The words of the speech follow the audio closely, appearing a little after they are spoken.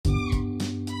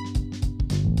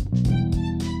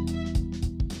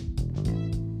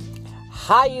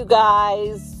Hi, you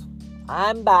guys.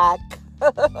 I'm back.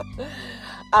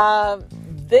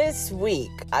 This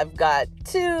week, I've got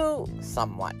two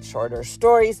somewhat shorter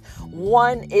stories.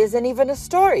 One isn't even a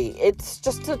story. It's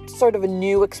just a sort of a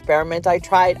new experiment I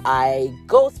tried. I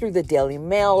go through the Daily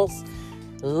Mail's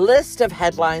list of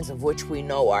headlines of which we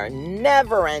know are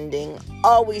never ending,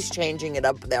 always changing it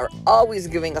up. They're always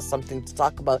giving us something to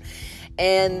talk about.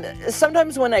 And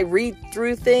sometimes when I read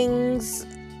through things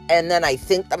and then I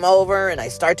think them over and I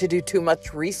start to do too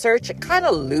much research, it kind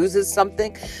of loses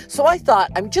something. So I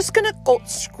thought I'm just going to go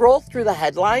scroll through the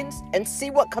headlines and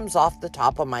see what comes off the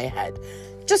top of my head.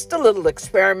 Just a little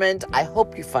experiment. I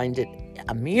hope you find it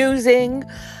amusing.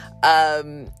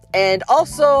 And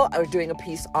also, I was doing a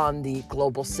piece on the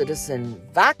Global Citizen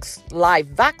live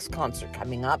Vax concert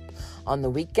coming up on the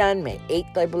weekend, May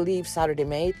 8th, I believe, Saturday,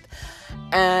 May 8th.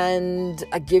 And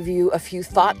I give you a few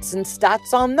thoughts and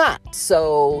stats on that.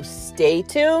 So stay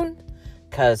tuned,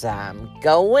 because I'm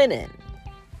going in.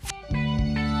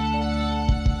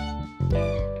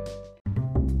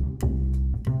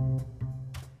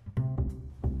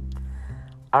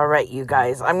 All right, you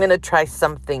guys, I'm going to try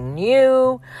something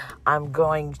new. I'm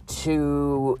going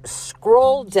to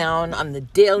scroll down on the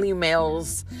Daily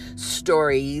Mail's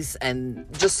stories and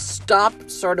just stop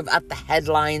sort of at the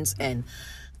headlines and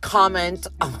comment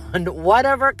on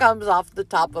whatever comes off the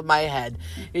top of my head.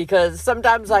 Because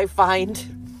sometimes I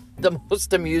find the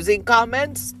most amusing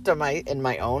comments in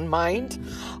my own mind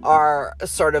are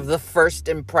sort of the first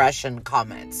impression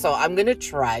comments. So I'm going to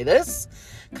try this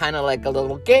kind of like a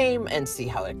little game and see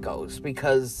how it goes,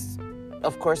 because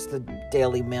of course the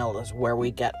Daily Mail is where we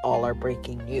get all our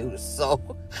breaking news. So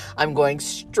I'm going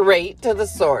straight to the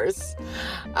source.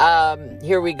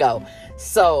 Here we go.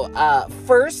 So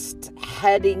first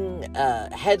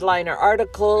headliner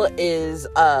article is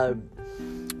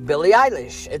Billie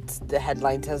Eilish. The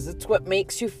headline says, "It's what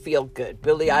makes you feel good."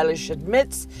 Billie Eilish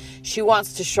admits she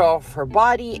wants to show off her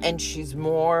body and she's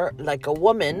more like a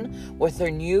woman with her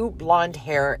new blonde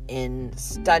hair in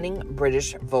stunning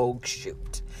British Vogue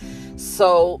shoot.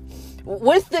 So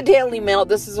with the Daily Mail,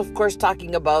 this is of course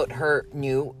talking about her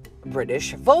new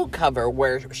British Vogue cover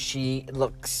where she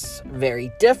looks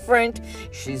very different.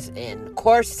 She's in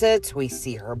corsets. We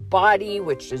see her body,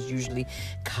 which is usually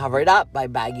covered up by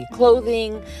baggy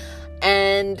clothing,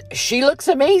 and she looks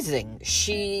amazing.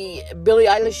 Billie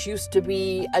Eilish used to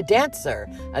be a dancer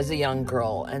as a young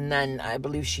girl, and then I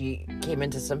believe she came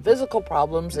into some physical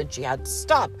problems and she had to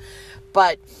stop.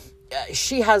 But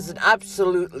she has an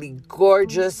absolutely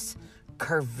gorgeous,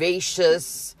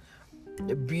 curvaceous,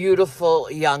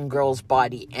 beautiful young girl's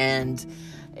body, and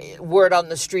word on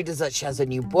the street is that she has a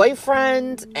new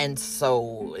boyfriend, and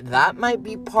so that might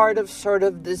be part of sort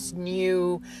of this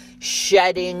new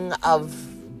shedding of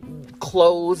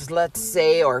clothes, let's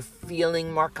say, or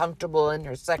feeling more comfortable in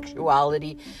her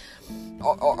sexuality,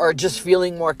 or just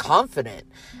feeling more confident.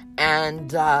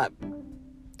 And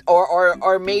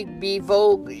or maybe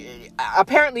Vogue,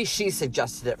 apparently she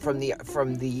suggested it from the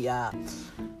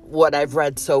what I've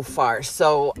read so far.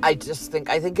 So I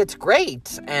think it's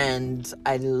great, and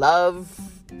I love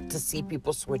to see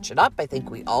people switch it up. I think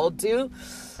we all do.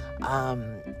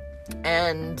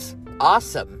 And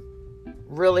awesome.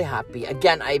 Really happy.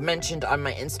 Again, I mentioned on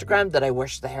my Instagram that I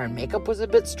wish the hair and makeup was a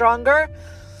bit stronger.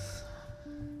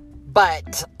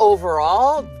 But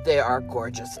overall, they are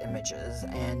gorgeous images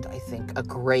and I think a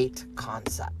great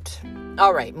concept.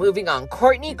 All right, moving on.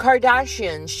 Kourtney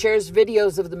Kardashian shares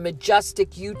videos of the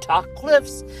majestic Utah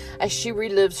cliffs as she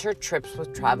relives her trips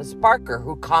with Travis Barker,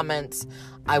 who comments,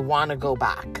 "I want to go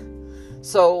back."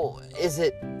 So is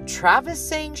it Travis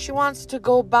saying she wants to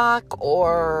go back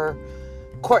or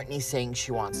Kourtney saying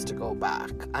she wants to go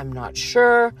back? I'm not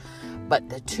sure. But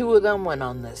the two of them went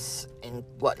on this in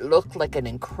what looked like an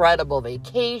incredible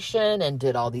vacation and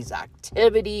did all these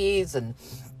activities and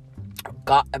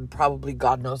probably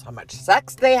God knows how much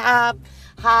sex they have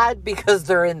had, because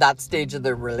they're in that stage of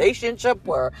their relationship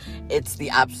where it's the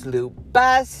absolute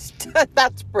best.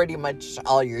 That's pretty much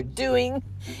all you're doing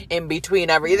in between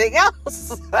everything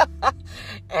else.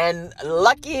 And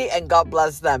lucky, and God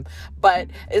bless them. But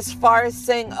as far as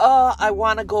saying, "Oh, I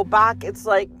want to go back," it's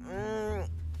like,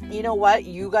 you know what?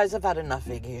 You guys have had enough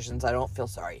vacations. I don't feel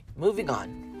sorry. Moving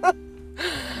on.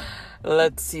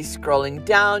 Let's see, scrolling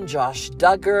down, Josh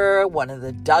Duggar, one of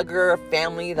the Duggar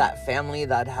family,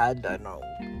 that had, I don't know,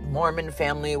 Mormon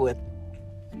family with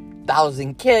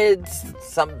 1,000 kids.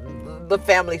 The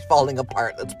family's falling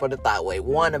apart, let's put it that way.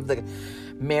 One of the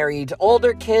married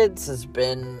older kids has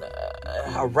been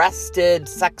arrested,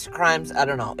 sex crimes. I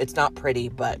don't know. It's not pretty,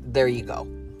 but there you go.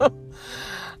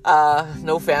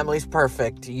 No family's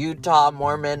perfect. Utah,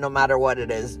 Mormon, no matter what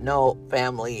it is, no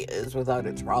family is without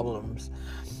its problems.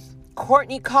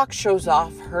 Courtney Cox shows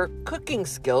off her cooking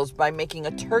skills by making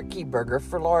a turkey burger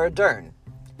for Laura Dern.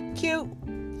 Cute.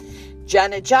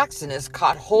 Janet Jackson is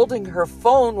caught holding her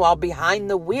phone while behind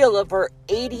the wheel of her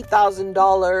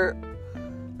 $80,000,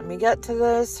 let me get to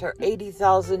this, her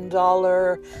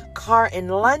 $80,000 car in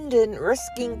London,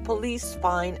 risking police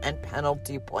fine and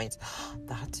penalty points.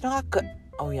 That's not good.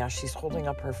 Oh yeah, she's holding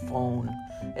up her phone,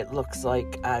 it looks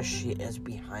like, as she is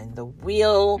behind the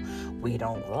wheel. We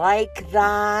don't like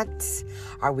that.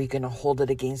 Are we going to hold it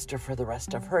against her for the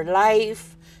rest of her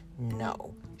life?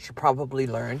 No. She probably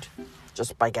learned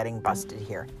just by getting busted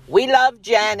here. We love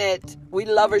Janet. We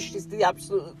love her. She's the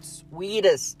absolute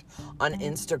sweetest on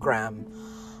Instagram.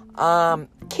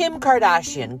 Kim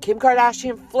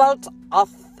Kardashian flouts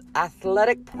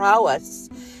athletic prowess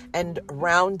and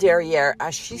round derriere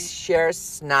as she shares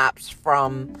snaps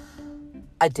from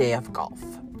a day of golf.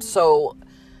 So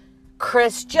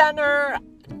Kris Jenner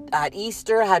at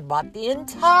Easter had bought the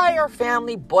entire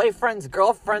family, boyfriends,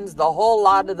 girlfriends, the whole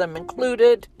lot of them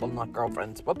included. Well, not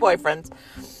girlfriends, but boyfriends.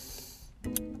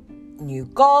 New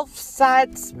golf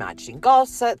sets, matching golf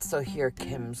sets. So here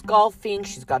Kim's golfing.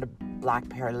 She's got a black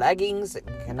pair of leggings.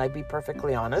 Can I be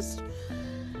perfectly honest?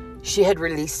 She had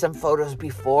released some photos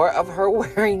before of her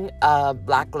wearing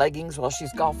black leggings while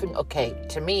she's golfing. Okay,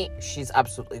 to me, she's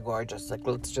absolutely gorgeous. Like,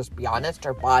 let's just be honest.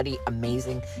 Her body,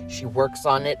 amazing. She works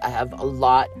on it. I have a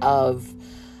lot of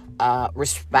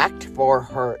respect for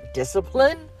her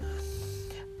discipline.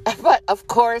 But, of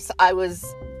course, I was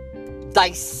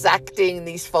dissecting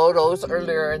these photos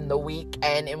earlier in the week.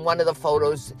 And in one of the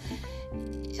photos,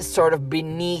 sort of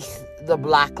beneath the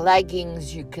black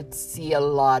leggings, you could see a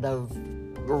lot of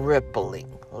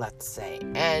rippling, let's say.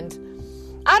 And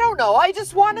I don't know, I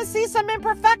just want to see some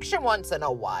imperfection once in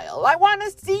a while. I want to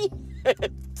see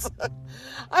it.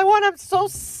 I'm so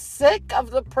sick of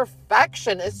the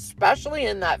perfection, especially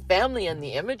in that family and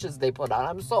the images they put on.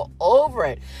 I'm so over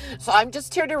it. So I'm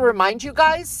just here to remind you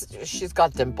guys, she's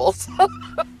got dimples.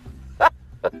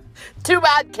 Too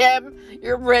bad, Kim.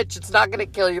 You're rich. It's not going to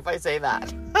kill you if I say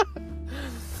that.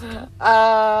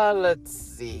 Let's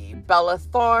see. Bella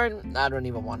Thorne. I don't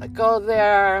even want to go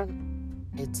there.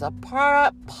 It's a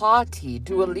party.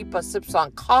 Dua Lipa sips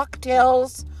on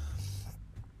cocktails,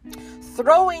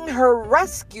 throwing her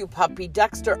rescue puppy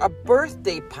Dexter a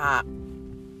birthday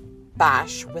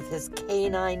bash with his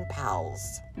canine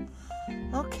pals.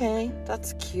 Okay,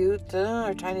 that's cute.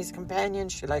 Her Chinese companion.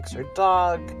 She likes her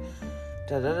dog.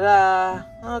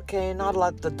 Okay, not a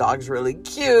lot. The dog's really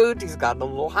cute. He's got a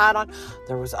little hat on.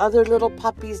 There was other little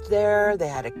puppies there. They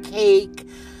had a cake.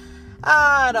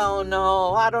 I don't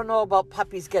know about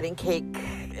puppies getting cake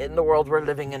in the world we're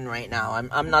living in right now.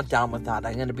 I'm not down with that.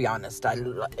 I'm going to be honest.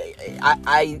 I'm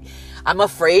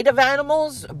afraid of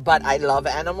animals, but I love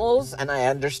animals, and I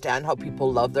understand how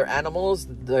people love their animals.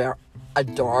 They're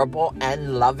adorable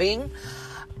and loving,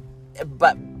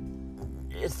 but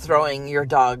throwing your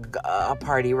dog a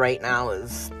party right now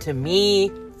is, to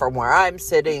me, from where I'm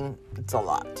sitting, it's a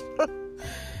lot.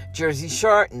 Jersey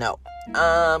Shore, no.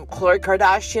 Khloe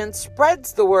Kardashian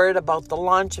spreads the word about the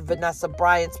launch of Vanessa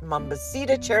Bryant's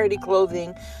Mambasita charity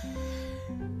clothing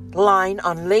line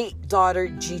on late daughter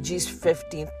Gigi's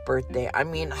 15th birthday. I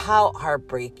mean, how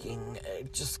heartbreaking.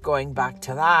 Just going back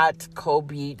to that,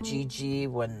 Kobe, Gigi,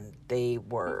 when they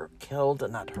were killed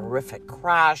in that horrific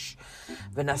crash.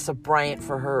 Vanessa Bryant,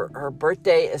 for her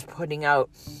birthday, is putting out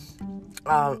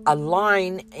a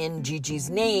line in Gigi's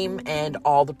name, and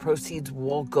all the proceeds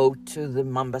will go to the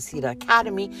Mambasita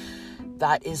Academy.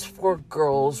 That is for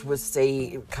girls with,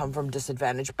 say, come from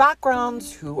disadvantaged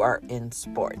backgrounds who are in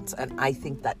sports. And I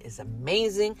think that is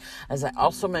amazing. As I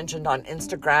also mentioned on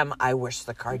Instagram, I wish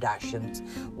the Kardashians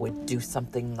would do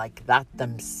something like that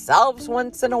themselves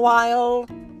once in a while.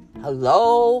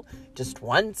 Hello? Just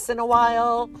once in a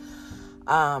while.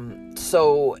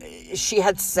 So she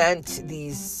had sent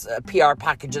these PR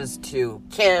packages to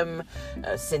Kim,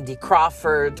 Cindy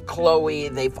Crawford,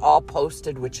 Khloe. They've all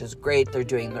posted, which is great. They're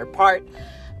doing their part,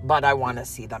 but I want to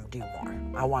see them do more.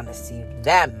 I want to see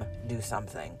them do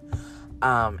something.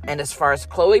 And as far as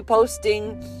Khloe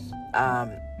posting,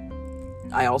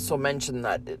 I also mentioned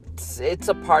that it's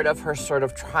a part of her sort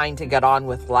of trying to get on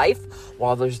with life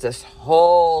while there's this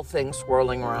whole thing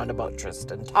swirling around about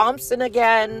Tristan Thompson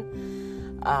again.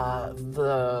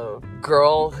 The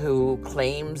girl who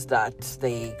claims that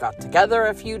they got together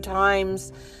a few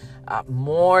times.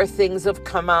 More things have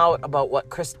come out about what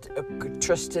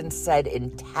Tristan said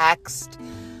in text.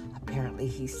 Apparently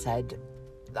he said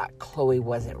that Khloe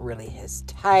wasn't really his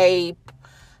type.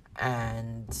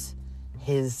 and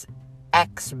his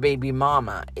ex-baby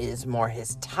mama is more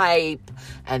his type,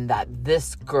 and that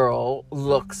this girl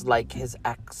looks like his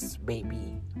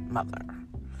ex-baby mother.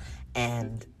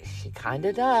 And she kind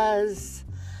of does.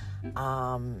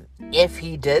 If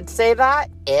he did say that,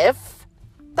 if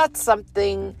that's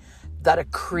something that a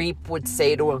creep would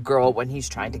say to a girl when he's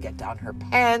trying to get down her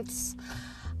pants,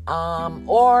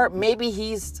 or maybe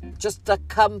he's just a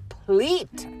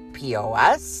complete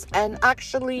POS and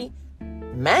actually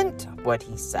meant what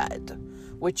he said,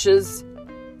 which is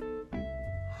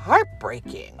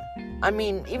heartbreaking. I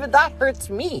mean, even that hurts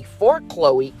me for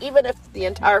Chloe, even if the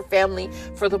entire family,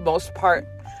 for the most part,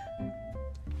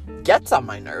 gets on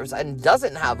my nerves and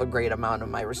doesn't have a great amount of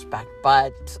my respect.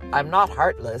 But I'm not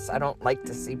heartless. I don't like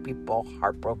to see people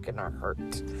heartbroken or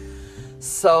hurt.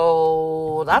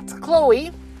 So that's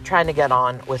Chloe trying to get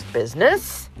on with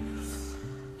business.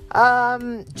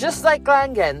 Just like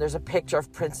Langan, there's a picture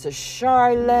of Princess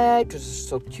Charlotte, which is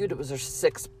so cute. It was her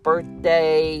 6th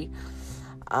birthday.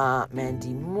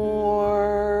 Mandy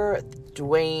Moore,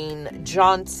 Dwayne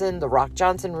Johnson, The Rock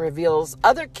Johnson reveals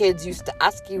other kids used to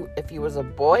ask you if he was a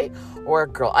boy or a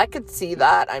girl. I could see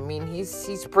that. I mean,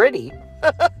 he's pretty.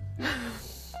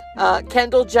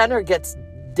 Kendall Jenner gets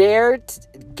dared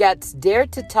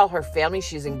to tell her family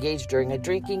she's engaged during a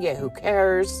drinking game. Who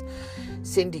cares?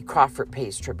 Cindy Crawford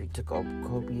pays tribute to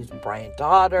Kobe's Bryant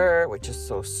daughter, which is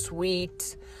so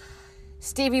sweet.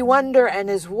 Stevie Wonder and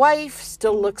his wife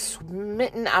still look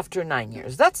smitten after 9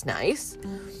 years. That's nice.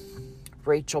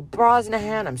 Rachel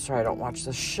Brosnahan, I'm sorry I don't watch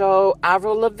the show.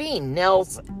 Avril Lavigne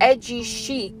nails edgy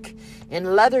chic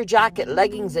in leather jacket,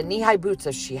 leggings, and knee-high boots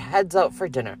as she heads out for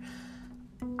dinner.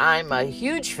 I'm a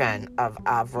huge fan of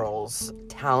Avril's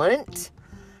talent.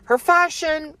 Her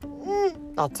fashion,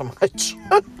 not so much.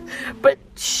 But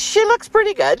she looks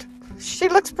pretty good.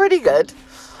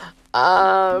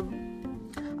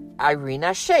 Irina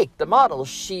Shayk, the model,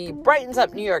 she brightens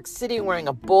up New York City wearing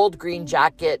a bold green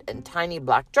jacket and tiny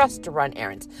black dress to run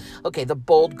errands. Okay, the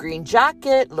bold green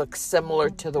jacket looks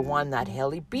similar to the one that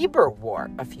Hailey Bieber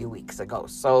wore a few weeks ago.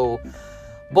 So,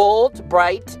 bold,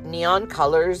 bright, neon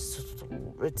colors,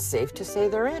 it's safe to say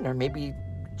they're in, or maybe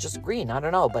just green, I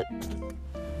don't know, but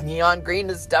neon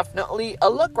green is definitely a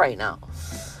look right now.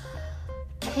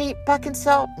 Kate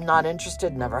Beckinsale, not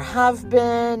interested, never have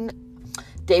been.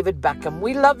 David Beckham,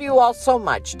 we love you all so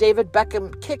much. David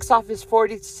Beckham kicks off his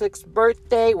 46th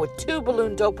birthday with 2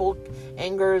 balloon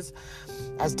doppelgangers.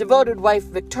 As devoted wife,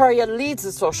 Victoria leads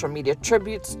the social media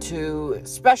tributes to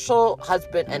special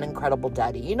husband and incredible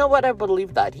daddy. You know what? I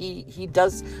believe that. He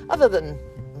does, other than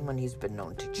when he's been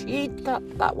known to cheat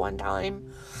that one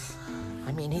time.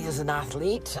 I mean, he is an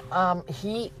athlete.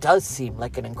 He does seem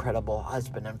like an incredible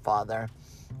husband and father.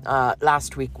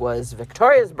 Last week was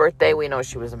Victoria's birthday. We know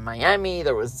she was in Miami.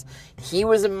 He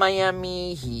was in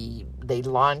Miami. They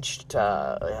launched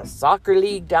a soccer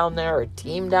league down there, or a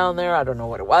team down there. I don't know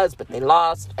what it was, but they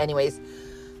lost. Anyways,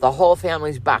 the whole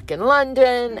family's back in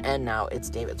London, and now it's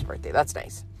David's birthday. That's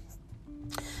nice.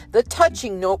 The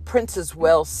touching note Prince's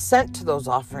will sent to those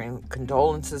offering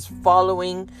condolences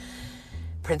following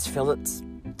Prince Philip's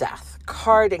death.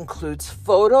 Card includes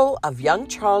photo of young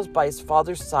Charles by his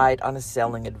father's side on a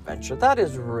sailing adventure. That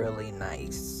is really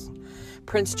nice.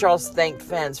 Prince Charles thanked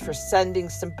fans for sending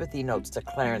sympathy notes to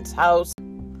Clarence House.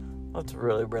 That's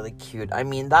really, really cute. I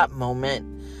mean, that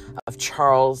moment of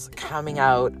Charles coming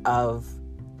out of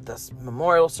this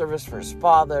memorial service for his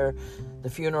father, the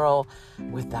funeral,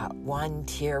 with that one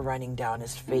tear running down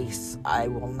his face, I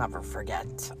will never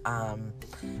forget.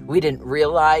 We didn't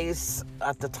realize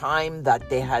at the time that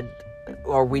they had,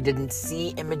 or we didn't see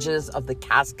images of the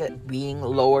casket being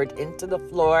lowered into the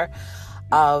floor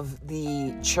of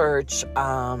the church,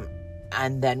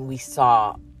 and then we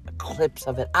saw clips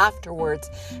of it afterwards,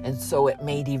 and so it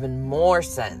made even more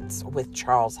sense with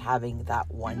Charles having that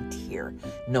one tear,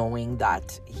 knowing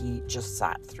that he just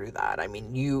sat through that. I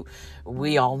mean,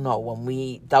 we all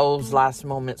know those last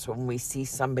moments when we see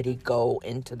somebody go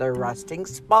into their resting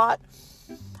spot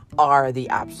are the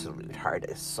absolute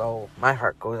hardest. So my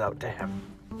heart goes out to him.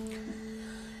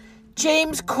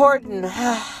 James Corden.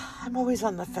 I'm always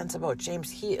on the fence about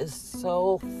James. He is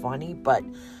so funny, but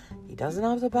he doesn't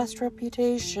have the best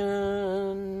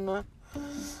reputation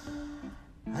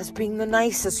as being the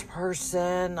nicest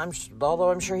person. Although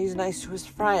I'm sure he's nice to his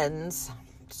friends.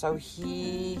 So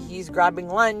he's grabbing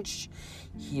lunch.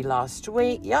 He lost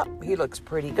weight. Yep, he looks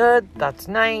pretty good. That's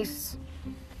nice.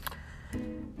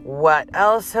 What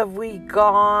else have we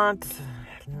got?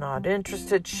 Not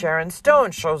interested. Sharon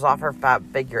Stone shows off her fat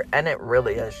figure, and it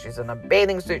really is. She's in a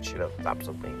bathing suit. She looks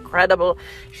absolutely incredible.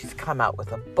 She's come out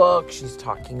with a book. She's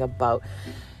talking about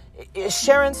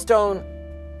Sharon Stone,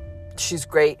 she's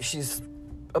great. She's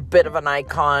a bit of an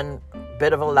icon,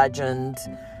 bit of a legend.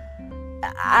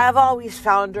 I've always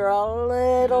found her a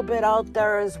little bit out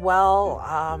there as well.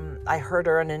 I heard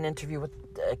her in an interview with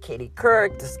Katie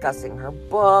Couric discussing her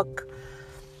book.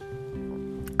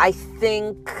 I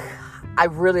think I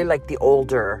really like the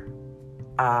older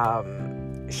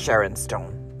Sharon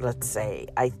Stone, let's say.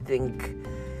 I think,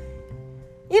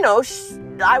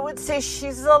 I would say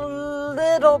she's a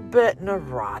little bit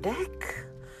neurotic,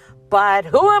 but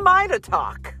who am I to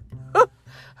talk?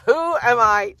 Who am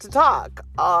I to talk?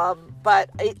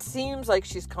 But it seems like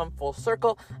she's come full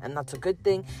circle, and that's a good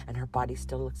thing, and her body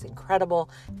still looks incredible,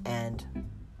 and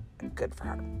good for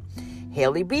her.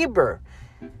 Hailey Bieber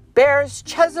bears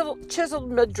chiseled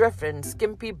midriff and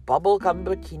skimpy bubblegum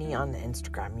bikini on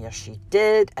Instagram. Yes, she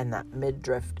did, and that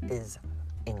midriff is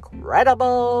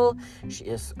incredible. She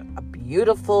is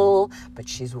beautiful, but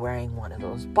she's wearing one of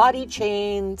those body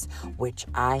chains, which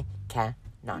I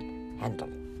cannot handle.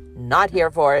 Not here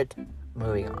for it.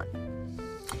 Moving on.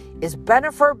 Is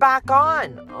Bennifer back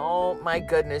on? Oh my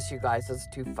goodness, you guys, that's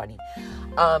too funny.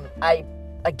 I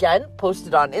again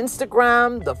posted on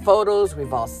Instagram the photos.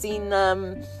 We've all seen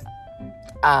them.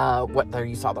 Whether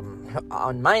you saw them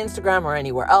on my Instagram or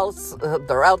anywhere else,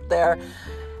 they're out there.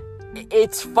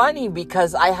 It's funny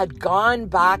because I had gone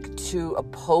back to a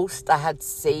post I had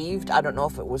saved. I don't know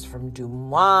if it was from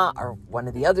Dumois or one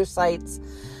of the other sites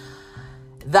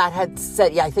that had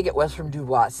said, I think it was from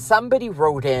Dubois. Somebody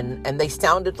wrote in, and they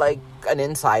sounded like an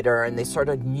insider, and they sort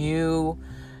of knew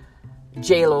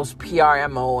J-Lo's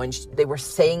PRMO, and they were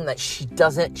saying that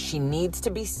she needs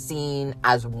to be seen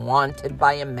as wanted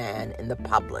by a man in the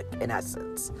public, in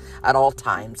essence, at all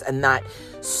times, and that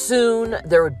soon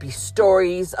there would be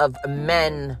stories of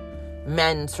men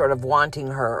sort of wanting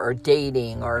her or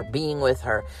dating or being with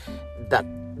her, that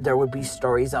there would be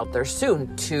stories out there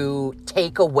soon to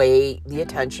take away the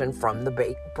attention from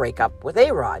the breakup with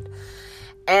A-Rod.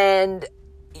 And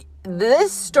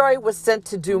this story was sent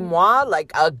to Dumois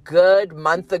like a good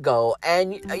month ago.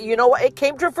 And you know what? It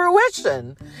came to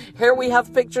fruition. Here we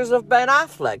have pictures of Ben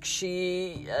Affleck.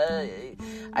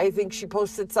 I think she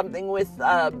posted something with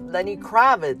Lenny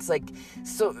Kravitz.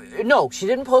 No, she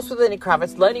didn't post with Lenny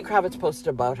Kravitz. Lenny Kravitz posted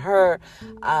about her.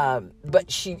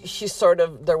 But she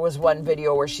there was one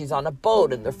video where she's on a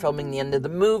boat and they're filming the end of the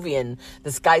movie, and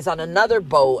this guy's on another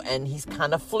boat and he's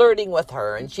kind of flirting with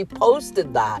her, and she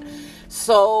posted that.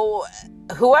 So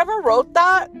whoever wrote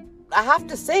that, I have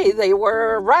to say they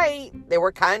were right. They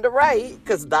were kind of right,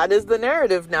 because that is the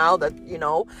narrative now, that,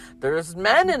 there's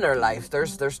men in her life.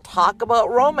 There's talk about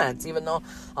romance, even though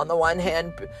on the one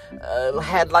hand,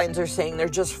 headlines are saying they're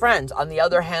just friends. On the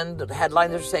other hand,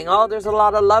 headlines are saying, there's a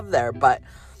lot of love there. But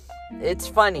it's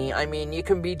funny. I mean, you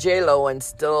can be J-Lo and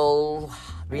still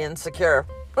be insecure.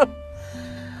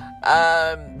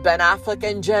 Ben Affleck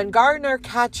and Jen Gardner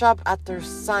catch up at their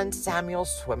son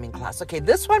Samuel's swimming class. Okay,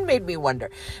 this one made me wonder,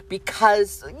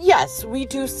 because yes, we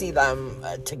do see them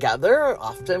together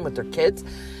often with their kids,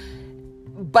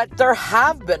 but there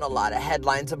have been a lot of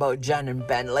headlines about Jen and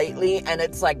Ben lately, and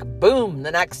it's like, boom,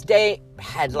 the next day,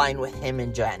 headline with him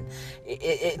and Jen.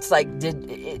 It's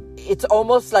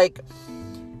almost like,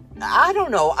 I don't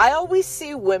know, I always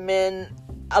see women,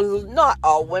 not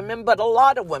all women, but a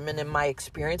lot of women in my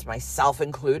experience, myself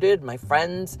included, my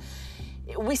friends,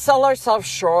 we sell ourselves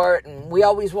short, and we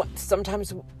always want,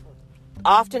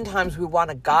 oftentimes we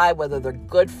want a guy, whether they're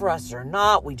good for us or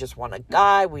not. We just want a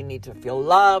guy. We need to feel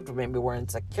loved, or maybe we're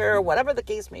insecure, whatever the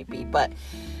case may be. But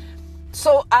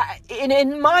so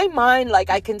in my mind,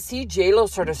 I can see J-Lo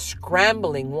sort of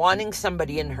scrambling, wanting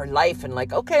somebody in her life, and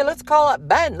okay, let's call up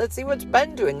Ben. Let's see what's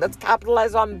Ben doing. Let's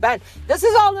capitalize on Ben. This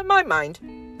is all in my mind.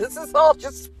 This is all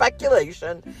just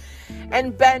speculation.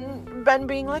 And Ben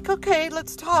being okay,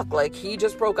 let's talk. He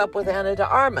just broke up with Ana de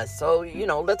Armas. So,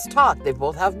 let's talk. They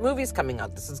both have movies coming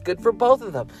out. This is good for both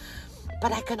of them.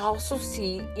 But I can also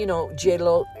see,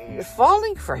 J-Lo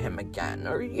falling for him again,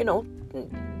 or,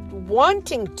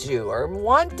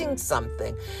 wanting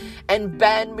something. And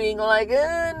Ben being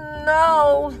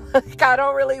no, I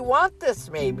don't really want this,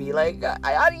 maybe. You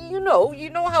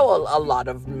know how a lot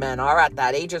of men are at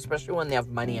that age, especially when they have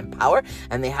money and power,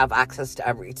 and they have access to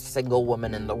every single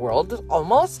woman in the world,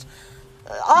 almost.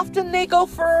 Often they go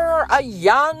for a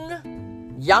younger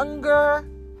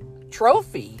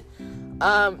trophy.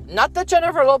 Not that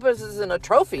Jennifer Lopez isn't a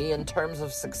trophy in terms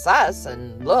of success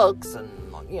and looks and,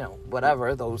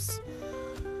 whatever, those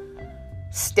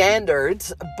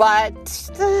standards,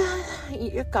 but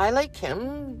a guy like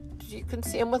him, you can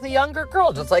see him with a younger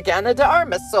girl, just like Ana de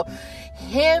Armas. So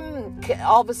him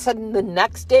all of a sudden the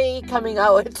next day coming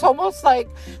out, it's almost like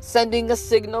sending a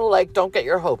signal like, don't get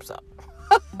your hopes up.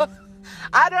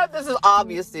 I don't know if this is,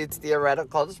 obviously it's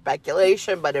theoretical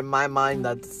speculation, but in my mind,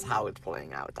 that's how it's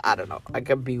playing out. I don't know. I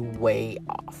could be way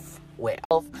off.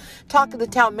 Talk of the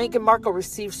town, Meghan Markle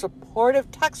received supportive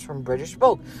text from British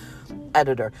Vogue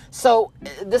editor. So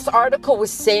this article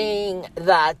was saying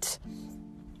that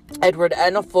Edward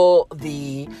Enninful,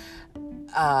 the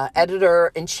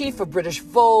editor-in-chief of British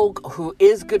Vogue, who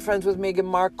is good friends with Meghan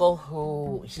Markle,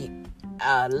 who he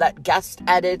let guest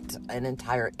edit an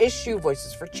entire issue,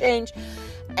 Voices for Change,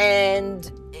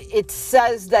 and it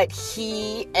says that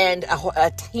he and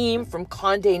a team from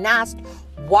Condé Nast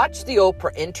watched the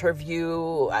Oprah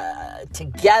interview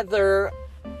together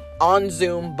on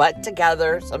Zoom, but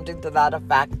together, something to that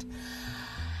effect,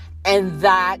 and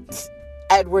that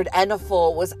Edward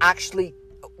Enninful was actually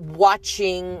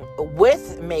watching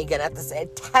with Meghan at the same,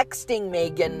 texting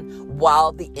Meghan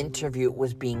while the interview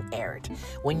was being aired.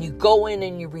 When you go in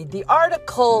and you read the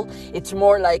article, it's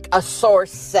more like a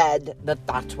source said that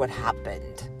that's what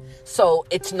happened. So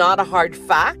it's not a hard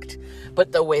fact,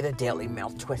 but the way the Daily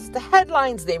Mail twists the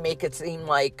headlines, they make it seem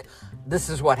like this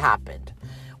is what happened.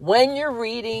 When you're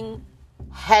reading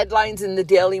headlines in the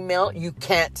Daily Mail, you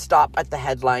can't stop at the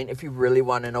headline if you really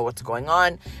want to know what's going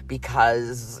on,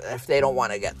 because if they don't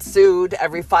want to get sued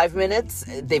every 5 minutes,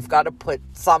 they've got to put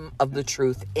some of the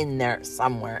truth in there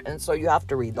somewhere, and so you have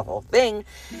to read the whole thing.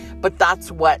 But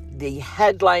that's what the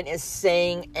headline is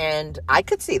saying, and I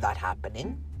could see that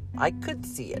happening. I could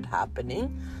see it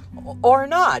happening or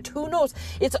not. Who knows?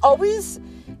 It's always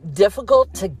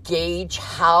difficult to gauge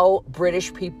how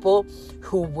British people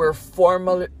who were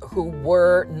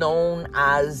known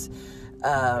as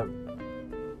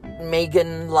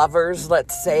Meghan lovers,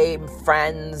 let's say,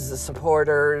 friends,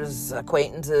 supporters,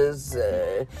 acquaintances,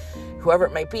 whoever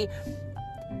it might be.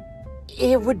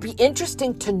 It would be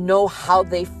interesting to know how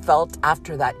they felt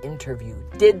after that interview.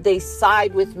 Did they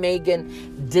side with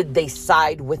Meghan? Did they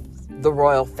side with the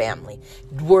royal family?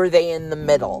 Were they in the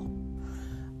middle?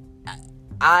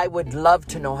 I would love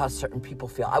to know how certain people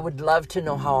feel. I would love to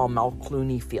know how Amal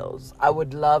Clooney feels. I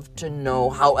would love to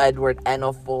know how Edward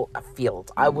Enninful feels.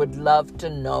 I would love to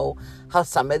know how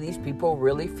some of these people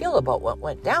really feel about what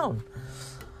went down.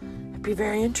 It'd be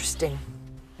very interesting.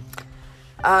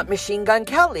 Machine Gun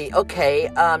Kelly.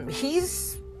 Okay,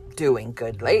 he's doing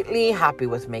good lately. Happy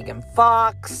with Megan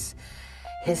Fox.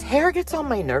 His hair gets on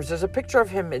my nerves. There's a picture of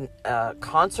him in a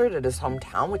concert at his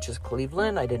hometown, which is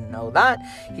Cleveland. I didn't know that.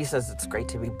 He says it's great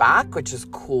to be back, which is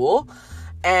cool.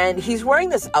 And he's wearing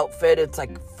this outfit. It's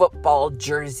like football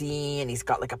jersey, and he's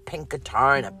got like a pink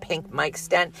guitar and a pink mic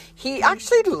stand. He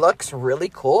actually looks really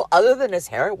cool, other than his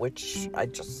hair, which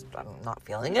I'm not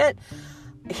feeling it.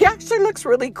 He actually looks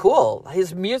really cool.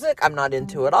 His music, I'm not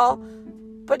into at all.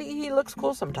 But he looks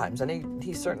cool sometimes, and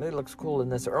he certainly looks cool in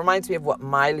this. It reminds me of what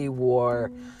Miley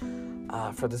wore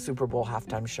for the Super Bowl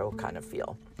halftime show kind of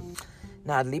feel.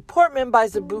 Natalie Portman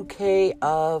buys a bouquet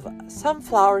of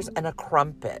sunflowers and a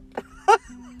crumpet.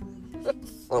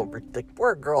 So ridiculous.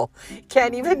 Poor girl.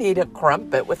 Can't even eat a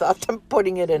crumpet without them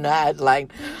putting it in a headline.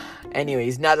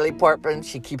 Anyways, Natalie Portman,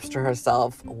 she keeps to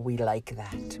herself. We like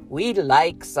that. We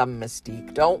like some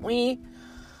mystique, don't we?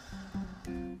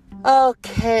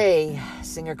 Okay,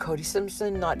 singer Cody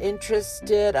Simpson, not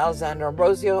interested. Alexander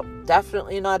Ambrosio,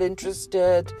 definitely not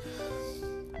interested.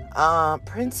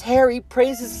 Prince Harry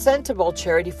praises Sensible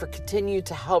charity for continuing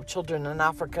to help children in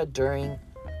Africa during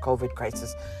COVID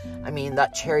crisis. I mean,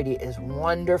 that charity is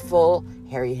wonderful.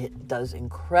 Harry does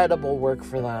incredible work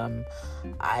for them.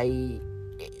 I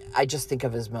just think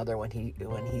of his mother when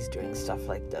he's doing stuff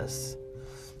like this.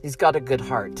 He's got a good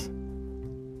heart.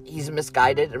 He's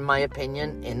misguided, in my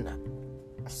opinion, in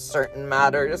certain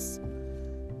matters,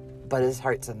 but his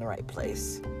heart's in the right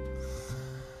place.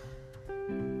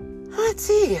 Let's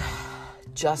see.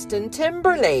 Justin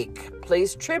Timberlake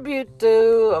plays tribute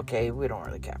to... Okay, we don't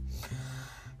really care.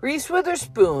 Reese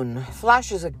Witherspoon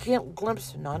flashes a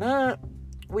glimpse...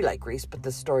 We like Reese, but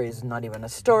this story is not even a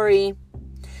story.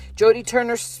 Jodie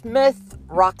Turner-Smith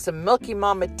rocks a Milky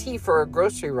Mama tee for her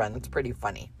grocery run. It's pretty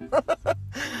funny.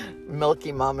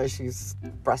 Milky Mama, she's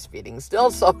breastfeeding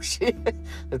still, so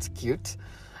it's cute.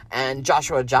 And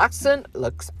Joshua Jackson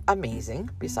looks amazing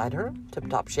beside her,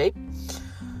 tip-top shape.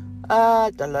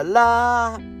 The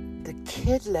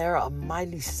Kid Lara of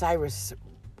Miley Cyrus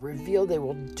reveal they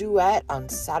will duet on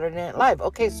Saturday Night Live.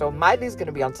 Okay, so Miley's going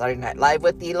to be on Saturday Night Live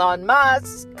with Elon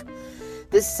Musk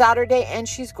this Saturday, and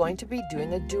she's going to be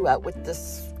doing a duet with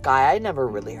this guy I never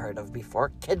really heard of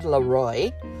before, Kid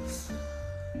Laroi.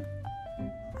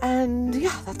 And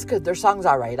yeah, that's good. Their song's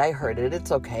all right. I heard it.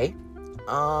 It's okay.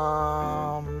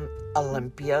 Olympia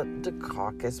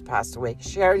Dukakis passed away.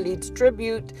 Cher leads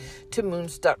tribute to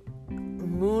Moonstruck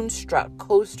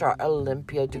co-star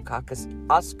Olympia Dukakis,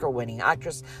 Oscar-winning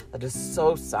actress. That is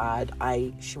so sad.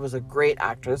 She was a great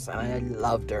actress, and I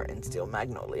loved her in Steel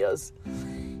Magnolias.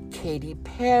 Katy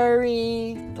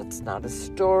Perry, That's Not a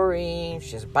Story.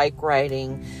 She's bike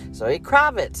riding. Zoe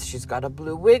Kravitz, she's got a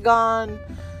blue wig on.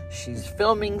 She's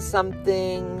filming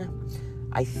something.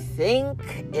 I think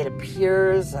it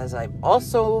appears, as I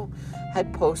also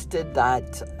had posted,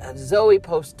 that Zoe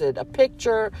posted a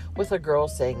picture with a girl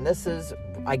saying,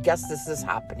 I guess this is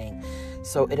happening.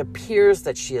 So it appears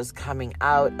that she is coming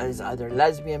out as either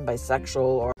lesbian,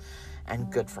 bisexual, and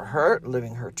good for her,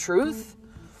 living her truth.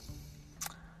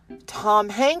 Tom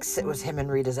Hanks, it was him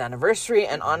and Rita's anniversary,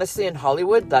 and honestly, in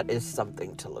Hollywood, that is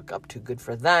something to look up to. Good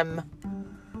for them.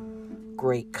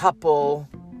 Great couple.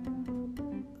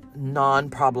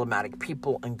 Non-problematic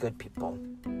people and good people.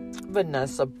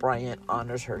 Vanessa Bryant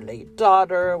honors her late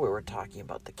daughter. We were talking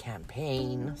about the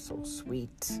campaign. So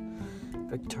sweet.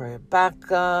 Victoria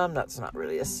Beckham. That's not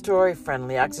really a story.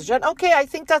 Friendly Oxygen. Okay, I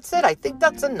think that's it. I think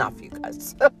that's enough, you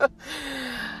guys.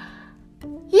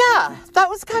 Yeah, that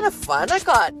was kind of fun. I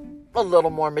got a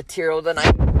little more material than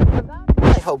I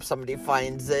hope somebody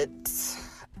finds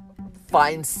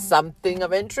something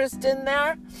of interest in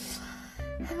there.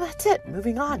 And that's it.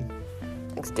 Moving on.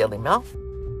 Thanks, Daily Mail.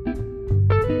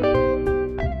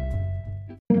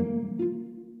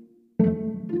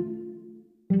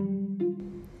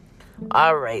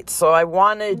 All right. So I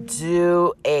want to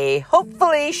do a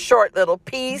hopefully short little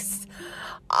piece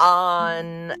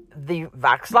on the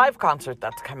Vax Live concert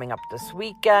that's coming up this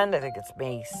weekend. I think it's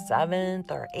May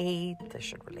 7th or 8th. I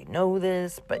should really know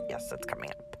this, but yes, it's coming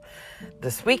up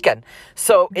this weekend.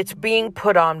 So it's being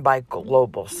put on by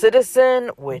Global Citizen,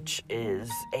 which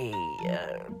is a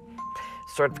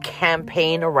sort of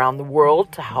campaign around the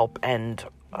world to help end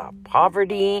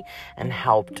poverty and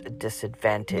help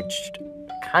disadvantaged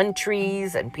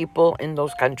countries and people in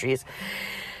those countries.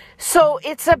 So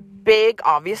it's a big,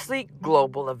 obviously,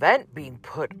 global event being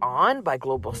put on by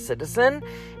Global Citizen.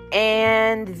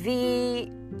 And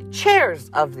the chairs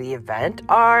of the event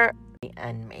are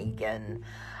and Megan.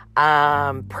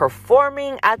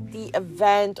 Performing at the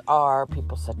event are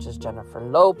people such as Jennifer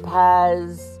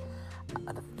Lopez,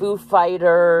 the Foo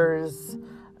Fighters.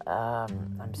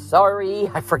 I'm sorry,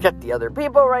 I forget the other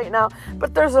people right now,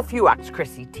 but there's a few acts.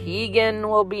 Chrissy Teigen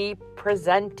will be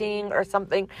presenting or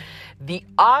something. The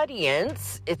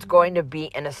audience, it's going to be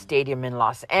in a stadium in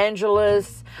Los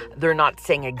Angeles. They're not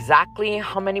saying exactly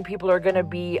how many people are going to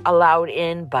be allowed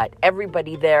in, but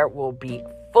everybody there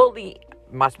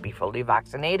must be fully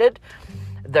vaccinated.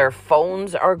 Their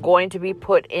phones are going to be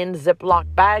put in Ziploc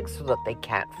bags so that they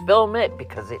can't film it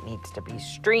because it needs to be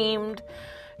streamed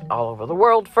all over the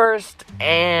world first.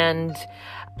 And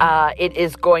it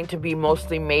is going to be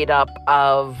mostly made up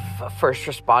of first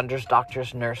responders,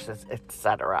 doctors, nurses,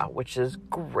 etc., which is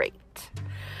great.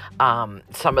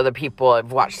 Some of the people,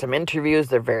 I've watched some interviews,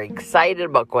 they're very excited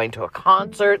about going to a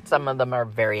concert. Some of them are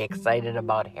very excited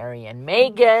about Harry and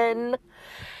Meghan.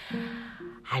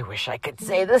 I wish I could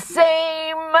say the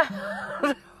same.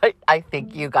 I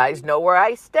think you guys know where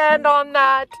I stand on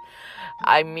that.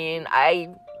 I mean, I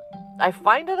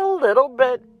find it a little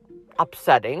bit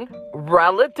upsetting,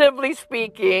 relatively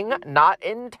speaking, not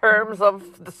in terms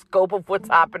of the scope of what's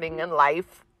happening in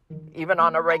life, even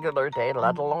on a regular day,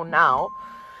 let alone now,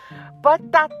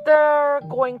 but that they're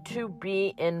going to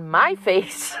be in my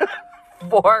face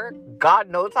for God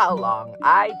knows how long.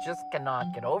 I just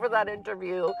cannot get over that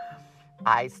interview.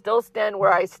 I still stand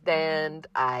where I stand.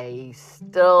 I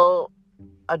still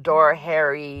adore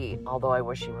Harry, although I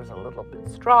wish he was a little bit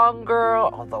stronger,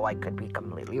 although I could be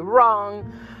completely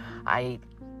wrong. I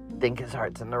think his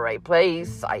heart's in the right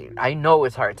place. I know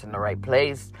his heart's in the right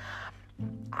place.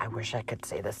 I wish I could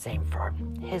say the same for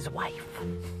his wife.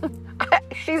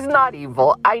 She's not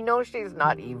evil. I know she's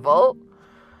not evil.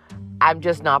 I'm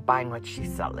just not buying what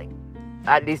she's selling.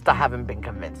 At least I haven't been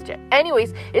convinced yet.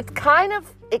 Anyways, it kind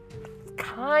of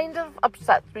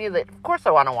upsets me that, of course,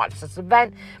 I want to watch this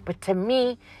event, but to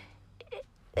me,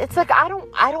 it's like I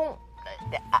don't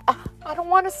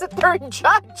want to sit there and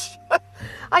judge.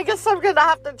 I guess I'm gonna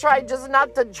have to try just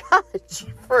not to judge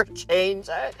for a change.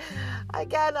 I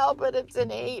can't help it. It's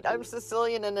innate. I'm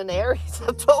Sicilian and an Aries.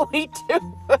 That's what we do.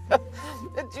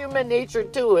 It's human nature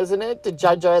too, isn't it? To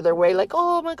judge either way, like,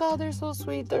 oh my God, they're so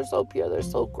sweet, they're so pure, they're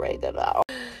so great.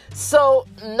 So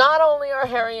not only are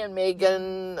Harry and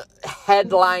Meghan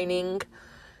headlining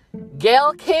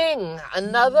Gayle King,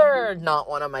 another not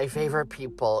one of my favorite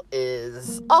people,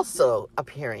 is also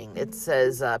appearing. It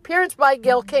says, appearance by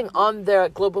Gayle King on their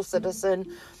Global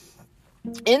Citizen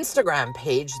Instagram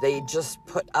page. They just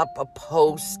put up a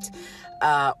post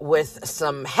with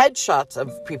some headshots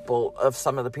of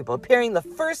some of the people appearing. The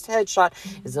first headshot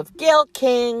is of Gayle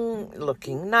King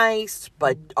looking nice,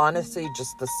 but honestly,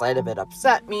 just the sight of it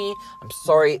upset me. I'm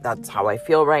sorry, that's how I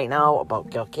feel right now about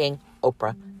Gayle King,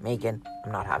 Oprah, Megan.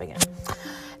 I'm not having it.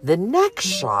 The next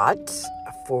shot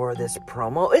for this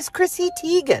promo is Chrissy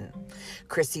Teigen.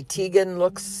 Chrissy Teigen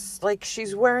looks like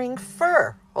she's wearing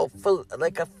fur, hopefully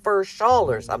like a fur shawl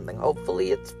or something.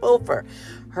 Hopefully it's faux fur.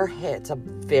 Her hair, it's a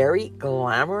very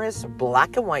glamorous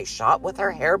black and white shot with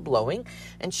her hair blowing,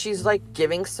 and she's like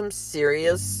giving some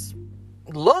serious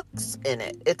looks in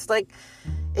it. It's like,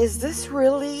 is this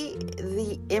really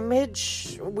the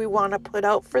image we want to put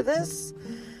out for this?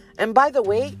 And by the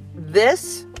way,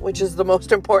 this, which is the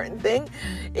most important thing,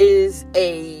 is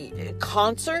a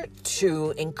concert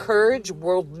to encourage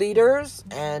world leaders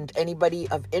and anybody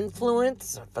of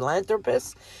influence,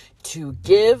 philanthropists, to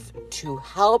give, to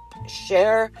help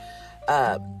share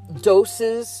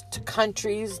doses to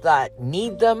countries that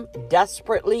need them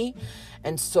desperately.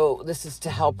 And so this is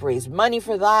to help raise money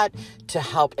for that, to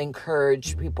help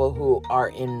encourage people who are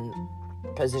in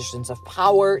positions of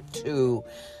power to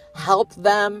help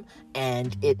them,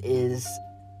 and it is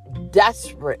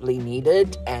desperately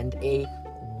needed and a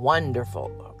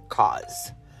wonderful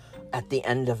cause at the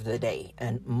end of the day,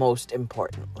 and most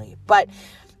importantly. But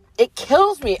it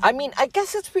kills me. I mean, I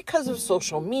guess it's because of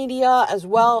social media as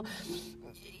well.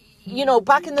 You know,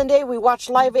 back in the day, we watched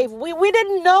Live Aid. We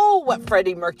didn't know what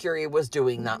Freddie Mercury was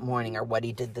doing that morning, or what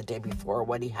he did the day before, or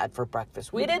what he had for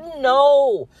breakfast. We didn't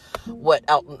know what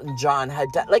Elton John had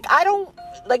done.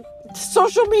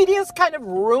 Social media's kind of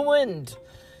ruined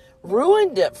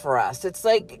it for us. It's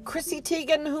like Chrissy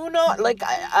Teigen, who knows? Like,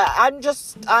 I'm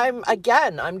just not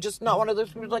one of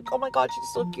those people like, oh my God,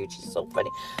 she's so cute, she's so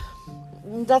funny.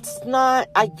 That's not,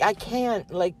 I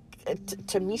can't, like,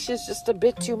 to me, she's just a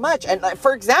bit too much. And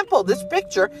for example, this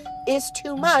picture is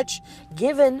too much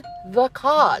given the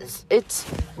cause. It's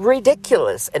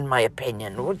ridiculous, in my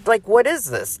opinion. Like, what is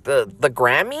this? The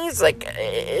Grammys? Like,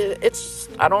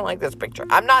 I don't like this picture.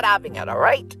 I'm not having it, all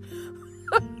right?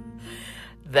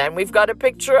 Then we've got a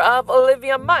picture of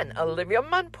Olivia Munn. Olivia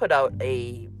Munn put out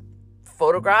a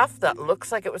photograph that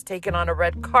looks like it was taken on a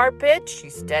red carpet.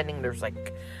 She's standing, there's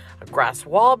like a grass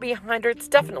wall behind her. It's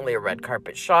definitely a red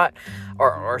carpet shot,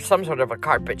 or some sort of a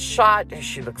carpet shot.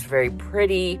 She looks very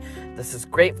pretty. This is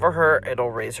great for her. It'll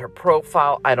raise her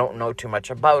profile. I don't know too much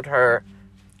about her.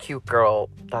 Cute girl.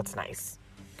 That's nice.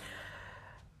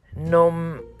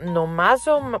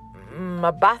 Nomazo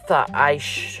Mabatha. I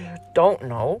don't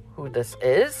know who this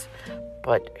is,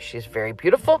 but she's very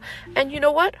beautiful. And you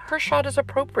know what? Her shot is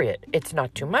appropriate. It's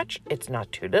not too much. It's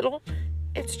not too little.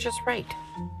 It's just right.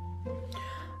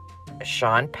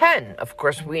 Sean Penn, of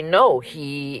course, we know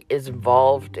he is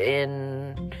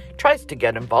tries to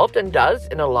get involved and does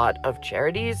in a lot of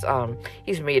charities.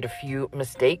 He's made a few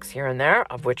mistakes here and there,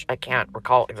 of which I can't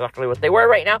recall exactly what they were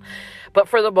right now. But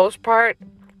for the most part,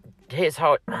 his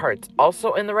heart's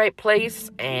also in the right place.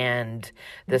 And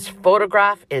this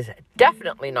photograph is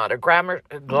definitely not a glamour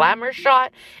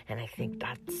shot. And I think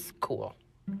that's cool.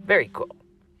 Very cool.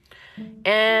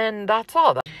 And that's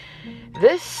all.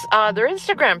 This, their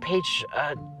Instagram page,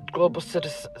 Global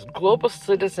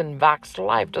Citizen Vaxxed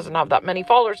Live, doesn't have that many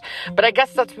followers, but I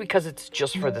guess that's because it's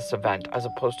just for this event, as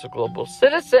opposed to Global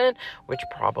Citizen, which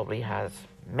probably has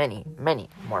many, many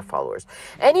more followers.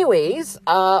 Anyways,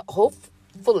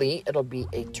 hopefully it'll be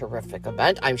a terrific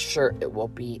event. I'm sure it will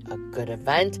be a good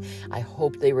event. I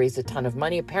hope they raise a ton of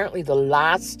money. Apparently the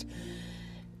last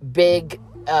big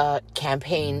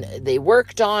campaign they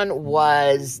worked on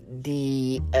was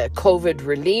the COVID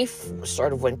relief,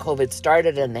 sort of when COVID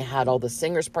started, and they had all the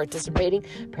singers participating.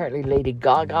 Apparently Lady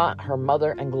Gaga, her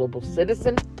mother, and Global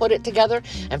Citizen put it together,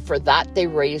 and for that they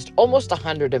raised almost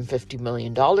 $150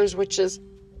 million, which is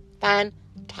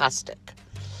fantastic.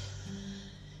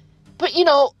 But you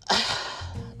know,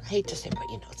 I hate to say, but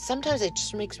you know, sometimes it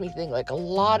just makes me think, like, a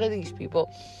lot of these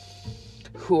people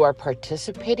who are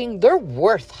participating, they're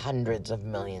worth hundreds of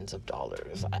millions of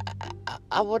dollars.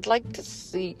 I would like to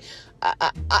see,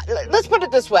 let's put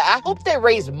it this way, I hope they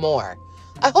raise more.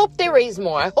 I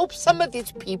hope some of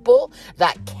these people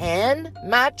that can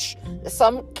match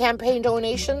some campaign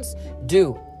donations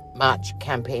do match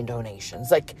campaign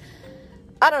donations. Like,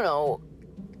 I don't know,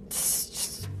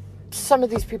 some of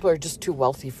these people are just too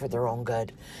wealthy for their own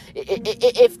good.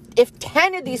 If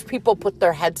 10 of these people put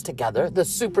their heads together, the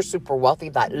super, super wealthy,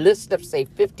 that list of, say,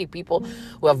 50 people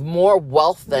who have more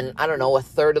wealth than, I don't know, a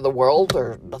third of the world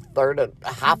or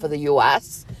half of the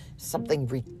U.S., something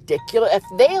ridiculous. If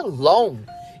they alone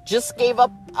just gave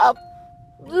up a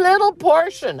little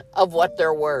portion of what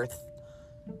they're worth,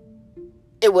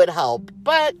 it would help.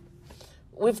 But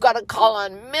we've got to call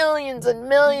on millions and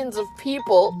millions of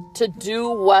people to do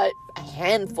what a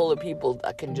handful of people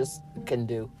can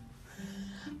do.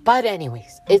 But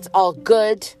anyways, it's all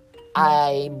good.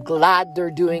 I'm glad they're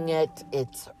doing it.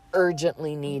 It's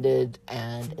urgently needed,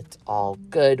 and it's all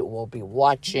good. We'll be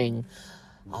watching.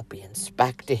 I'll be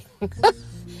inspecting.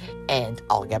 And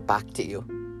I'll get back to you.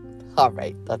 All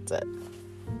right, that's it.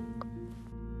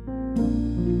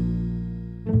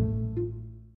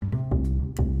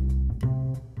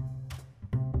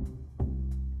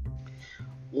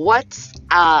 What's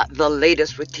the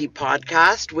latest with Tea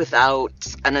podcast without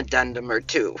an addendum or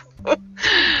two?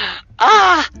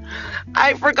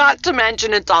 I forgot to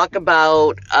mention and talk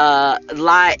about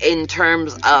in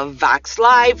terms of Vax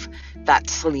Live that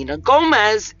Selena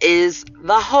Gomez is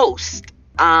the host.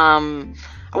 I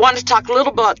wanted to talk a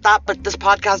little bit about that, but this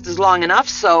podcast is long enough,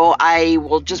 so I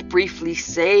will just briefly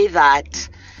say that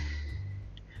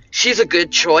she's a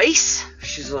good choice.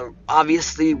 She's a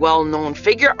obviously well-known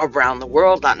figure around the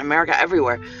world, Latin America,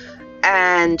 everywhere.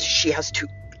 And she has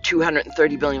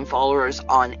 230 billion followers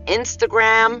on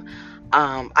Instagram.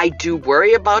 I do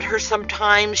worry about her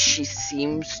sometimes. She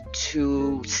seems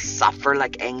to suffer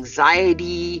like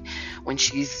anxiety when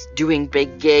she's doing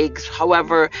big gigs.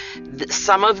 However,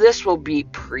 some of this will be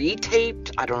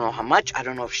pre-taped. I don't know how much. I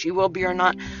don't know if she will be or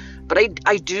not. But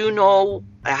I do know,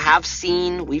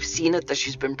 we've seen it, that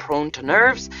she's been prone to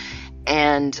nerves.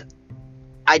 And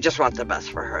I just want the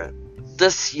best for her.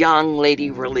 This young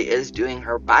lady really is doing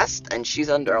her best, and she's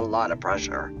under a lot of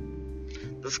pressure.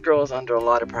 This girl is under a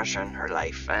lot of pressure in her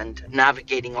life and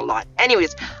navigating a lot.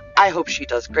 Anyways, I hope she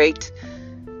does great.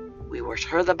 We wish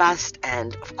her the best.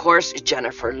 And, of course,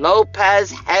 Jennifer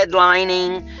Lopez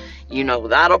headlining. You know,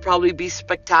 that'll probably be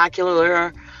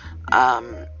spectacular.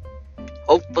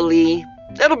 Hopefully,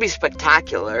 it'll be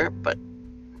spectacular, but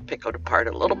pick out apart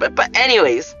a little bit. But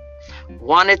anyways,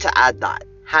 wanted to add that.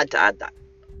 Had to add that.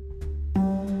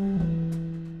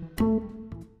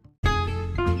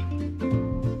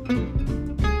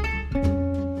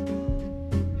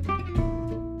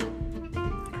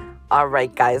 All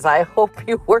right, guys, I hope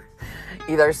you were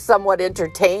either somewhat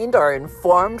entertained or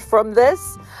informed from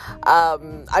this. I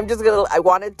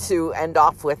wanted to end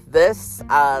off with this.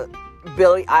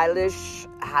 Billie Eilish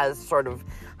has sort of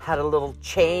had a little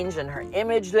change in her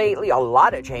image lately, a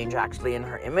lot of change actually in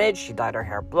her image. She dyed her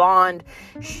hair blonde.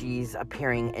 She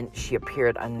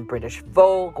appeared on British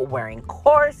Vogue wearing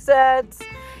corsets.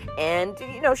 And,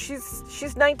 you know,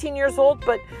 she's 19 years old,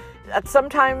 but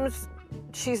sometimes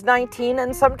she's 19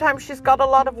 and sometimes she's got a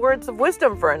lot of words of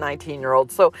wisdom for a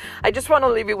 19-year-old. So I just want to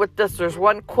leave you with this. There's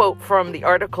one quote from the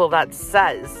article that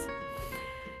says,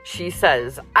 she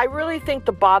says, "I really think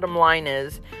the bottom line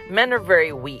is men are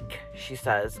very weak," she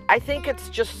says. "I think it's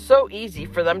just so easy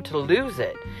for them to lose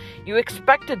it. You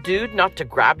expect a dude not to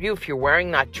grab you if you're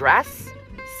wearing that dress?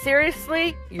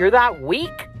 Seriously? You're that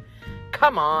weak?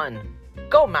 Come on,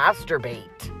 go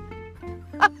masturbate."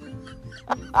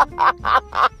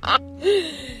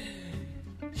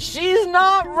 She's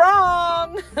not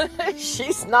wrong.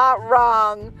 She's not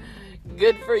wrong.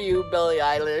 Good for you, Billie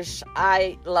Eilish.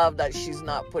 I love that she's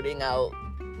not putting out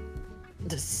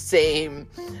the same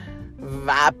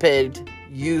vapid,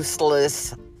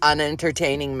 useless,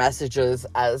 unentertaining messages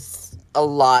as a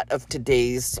lot of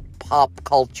today's pop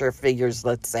culture figures,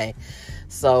 let's say.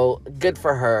 So good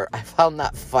for her. I found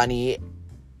that funny,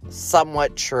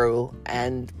 somewhat true,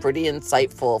 and pretty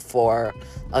insightful for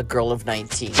a girl of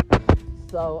 19.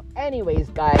 So anyways,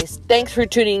 guys, thanks for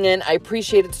tuning in. I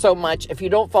appreciate it so much. If you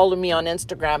don't follow me on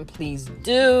Instagram, please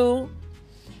do.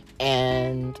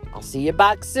 And I'll see you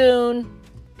back soon.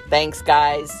 Thanks,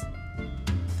 guys.